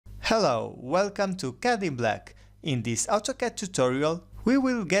Hello, welcome to CAD in Black. In this AutoCAD tutorial, we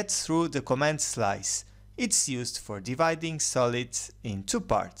will get through the command slice. It's used for dividing solids in two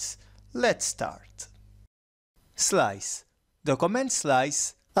parts. Let's start. Slice. The command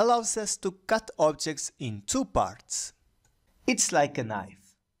slice allows us to cut objects in two parts. It's like a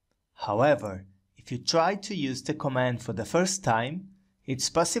knife. However, if you try to use the command for the first time, it's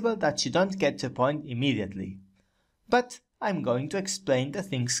possible that you don't get the point immediately. But I'm going to explain the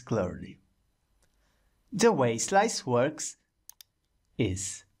things clearly. The way slice works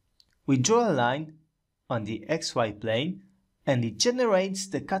is we draw a line on the XY plane and it generates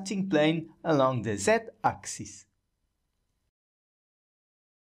the cutting plane along the Z axis.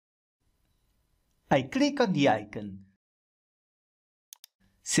 I click on the icon.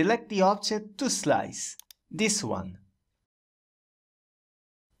 Select the object to slice, this one.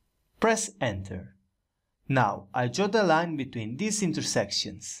 Press Enter. Now I draw the line between these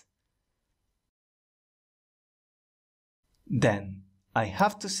intersections. Then I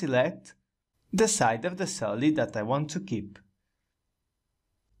have to select the side of the solid that I want to keep.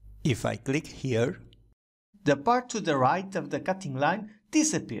 If I click here, the part to the right of the cutting line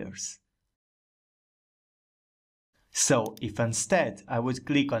disappears. So if instead I would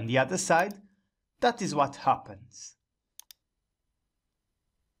click on the other side, that is what happens.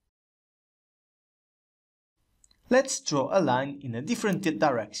 Let's draw a line in a different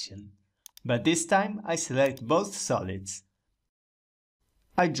direction, but this time I select both solids.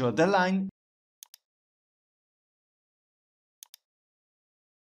 I draw the line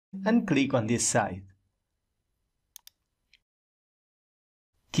and click on this side.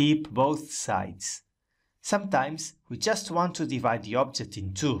 Keep both sides. Sometimes we just want to divide the object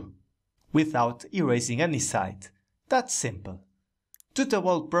in two, without erasing any side. That's simple. Do the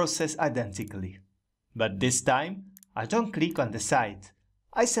whole process identically. But this time, I don't click on the side.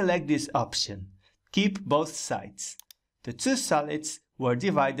 I select this option, keep both sides. The two solids were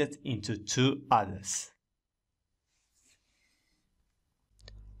divided into two others.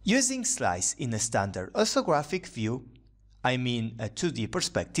 Using slice in a standard orthographic view, I mean a 2D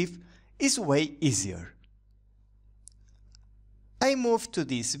perspective, is way easier. I move to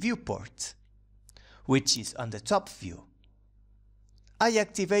this viewport, which is on the top view. I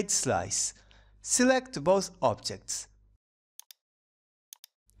activate slice. Select both objects.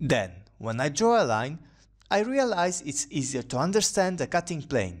 Then, when I draw a line, I realize it's easier to understand the cutting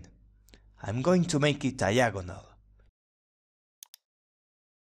plane. I'm going to make it diagonal.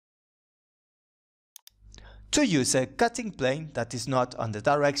 To use a cutting plane that is not on the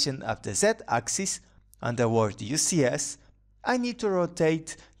direction of the Z-axis, on the word UCS, I need to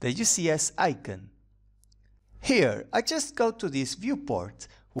rotate the UCS icon. Here, I just go to this viewport,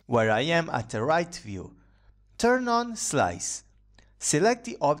 where I am at the right view. Turn on Slice. Select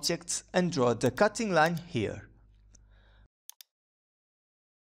the objects and draw the cutting line here.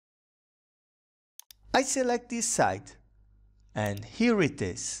 I select this side, and here it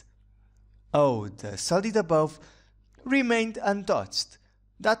is. Oh, the solid above remained untouched.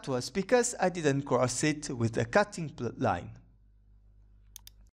 That was because I didn't cross it with the cutting line.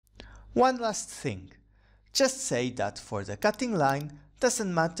 One last thing. Just say that for the cutting line,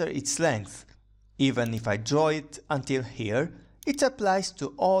 doesn't matter its length. Even if I draw it until here, it applies to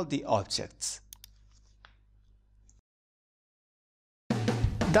all the objects.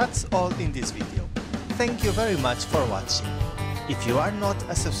 That's all in this video. Thank you very much for watching. If you are not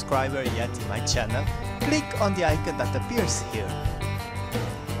a subscriber yet in my channel, click on the icon that appears here.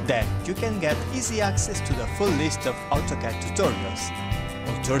 Then you can get easy access to the full list of AutoCAD tutorials.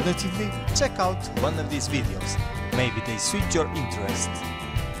 Alternatively, check out one of these videos. Maybe they suit your interest.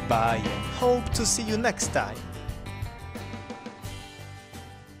 Bye and hope to see you next time.